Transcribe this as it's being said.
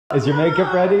Is your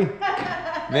makeup ready?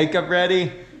 Makeup ready?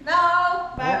 No,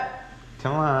 but...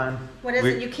 Come on. What is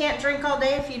it? You can't drink all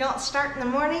day if you don't start in the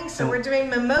morning, so we're doing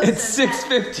mimosas. It's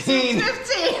 6:15.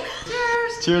 6:15.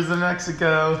 Cheers. Cheers to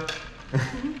Mexico.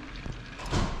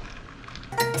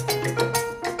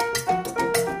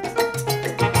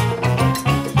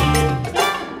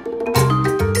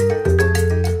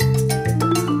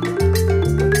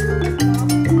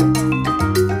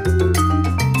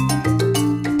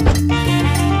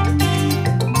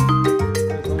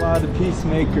 There's a lot of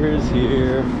peacemakers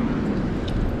here.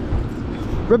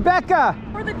 Rebecca!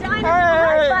 For the dinosaur.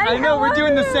 Hey! I know, we're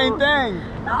doing the same thing.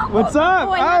 What's up?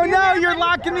 boy, Oh no, you're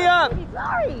locking me up.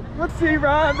 Sorry. Let's see,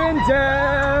 Robin,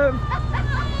 Deb.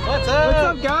 What's up? What's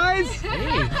up, guys?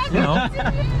 Hey, you know.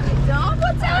 Dom,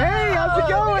 what's up? Hey, how's it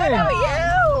going? Good, how are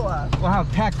you? Wow,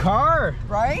 packed car.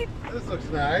 Right? This looks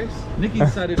nice. Nikki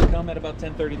decided to come at about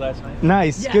 10:30 last night.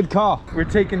 Nice, Yeah. good call. We're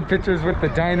taking pictures with the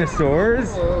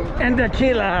dinosaurs and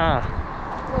tequila.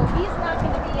 Well, he's not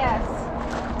going to be us.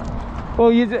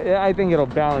 Well, I think it'll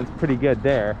balance pretty good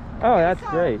there. Oh, that's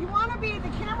great. You want to be, the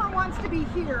camera wants to be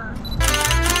here.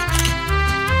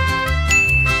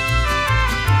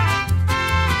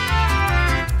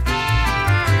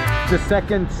 The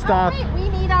second stop. Oh, wait, we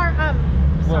need our,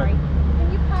 sorry.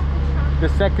 Can you pop the trunk? The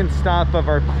second stop of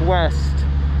our quest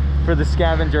for the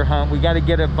scavenger hunt. We got to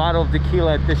get a bottle of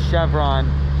tequila at this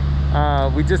Chevron.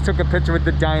 We just took a picture with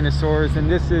the dinosaurs, and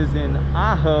this is in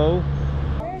Ajo.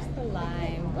 Where's the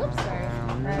lime? Whoops, sorry.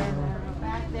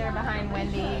 Back there behind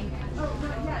Wendy.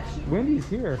 Wendy's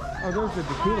here. Oh, there's the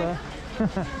tequila.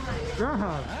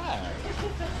 Stop.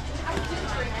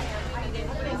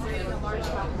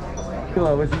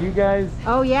 Tequila, was it you guys?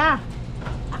 Oh, yeah.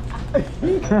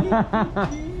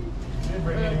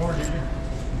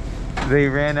 They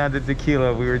ran out of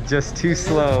tequila. We were just too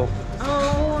slow.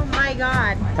 Oh, my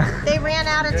God. They ran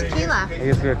out of tequila. I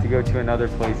guess we have to go to another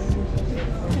place.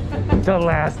 The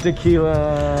last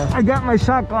tequila. I got my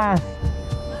shot glass.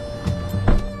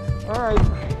 All right.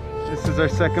 This is our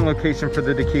second location for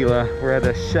the tequila. We're at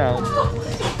a Shell.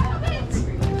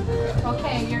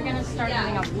 Okay, you're going to start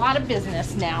getting a lot of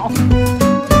business now.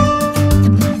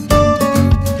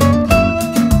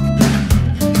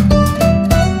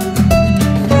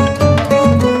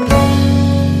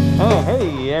 Oh,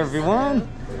 hey, everyone.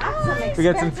 We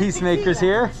got some peacemakers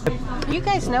here. You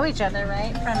guys know each other,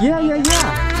 right? From Yeah.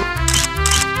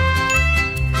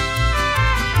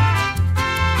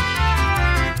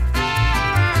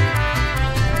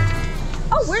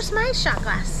 Oh, where's my shot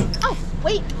glass? Oh,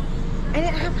 wait. I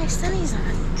didn't have my sunnies on.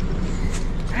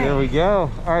 There we go.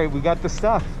 All right, we got the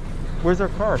stuff. Where's our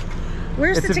car?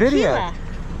 Where's It's the a video. tequila?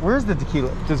 Where's the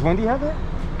tequila? Does Wendy have it?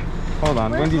 Hold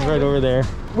on, Where's Wendy's right Wendy? over there.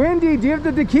 Wendy, do you have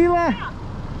the tequila?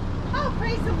 Oh,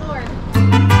 praise the Lord.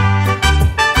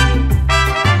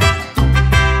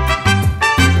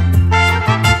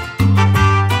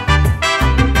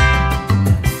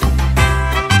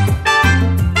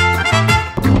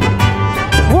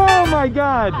 Whoa, my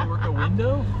God! Work a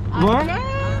window? What?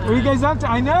 What are you guys up to?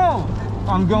 I know.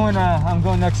 I'm going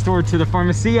next door to the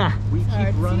Pharmacia. We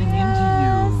keep running into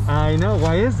you. I know.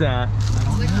 Why is that?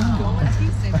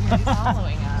 He's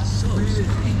following us. So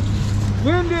strange.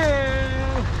 Wendy!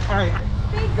 All right.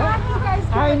 Thank God you guys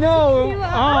got I know. tequila.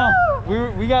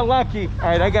 Oh, we got lucky. All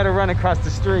right, I got to run across the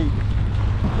street.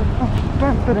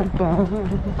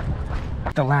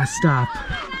 The last stop.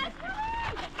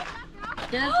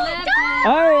 Just left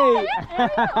Hey!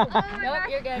 Nope,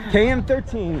 you're good.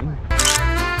 KM13.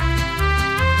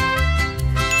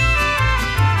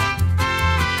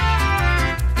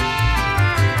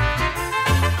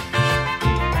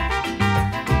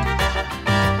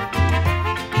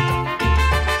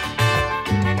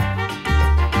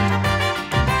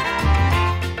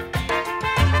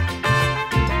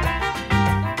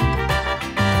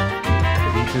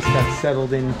 We just got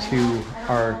settled into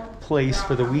our place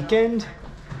for the weekend.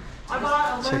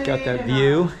 Check out that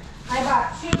view. I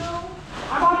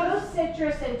bought those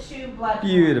citrus and 2 blood.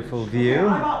 Beautiful view.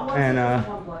 And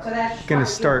So that's gonna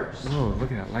start. Oh,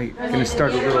 look at that light. Gonna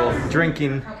start a little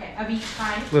drinking, okay, of each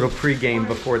kind. little pregame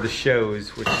before the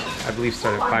shows, which I believe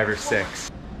start at 5 or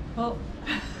 6. Well,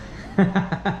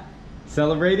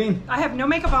 Celebrating? I have no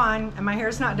makeup on and my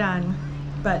hair's not done,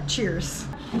 but cheers.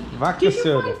 Vodka Did you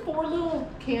soda. find 4 little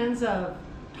cans of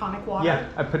tonic water? Yeah,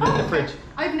 I put it in the fridge.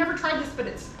 I've never tried this, but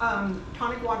it's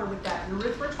tonic water with that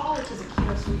erythritol, which is a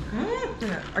keto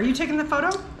sweetener. Are you taking the photo?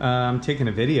 I'm taking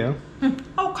a video.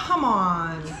 Oh, come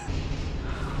on.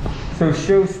 So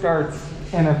show starts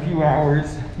in a few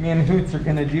hours. Me and Hoots are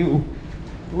gonna do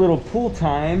a little pool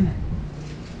time.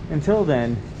 Until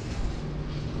then.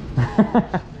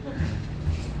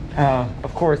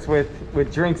 Of course,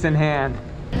 with drinks in hand.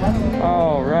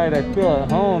 All right, I feel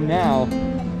at home now.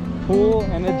 Pool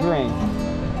and a drink.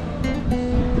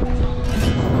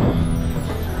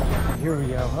 Here we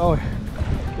go. Oh,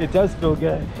 it does feel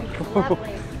good.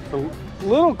 A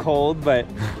little cold, but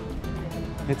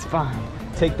it's fine.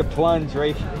 Take the plunge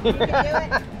right here. You can do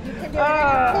it. You can do it.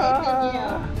 I'm taping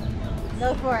you.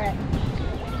 Go for it.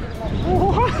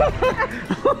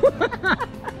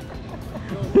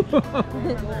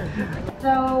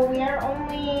 So we are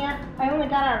I only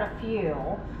got out a few.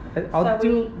 I'll So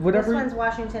do whatever. This one's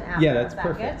Washington Apple. Yeah, that's Is that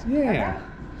perfect. good? Yeah.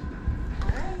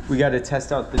 Okay. We got to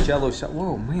test out the Jello shot.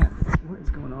 Whoa, man, what is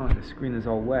going on? The screen is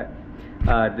all wet.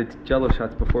 The Jello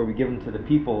shots before we give them to the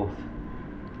people.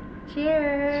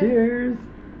 Cheers. Cheers.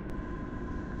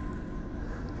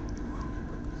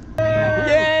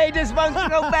 Yay,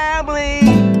 dysfunctional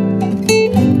family.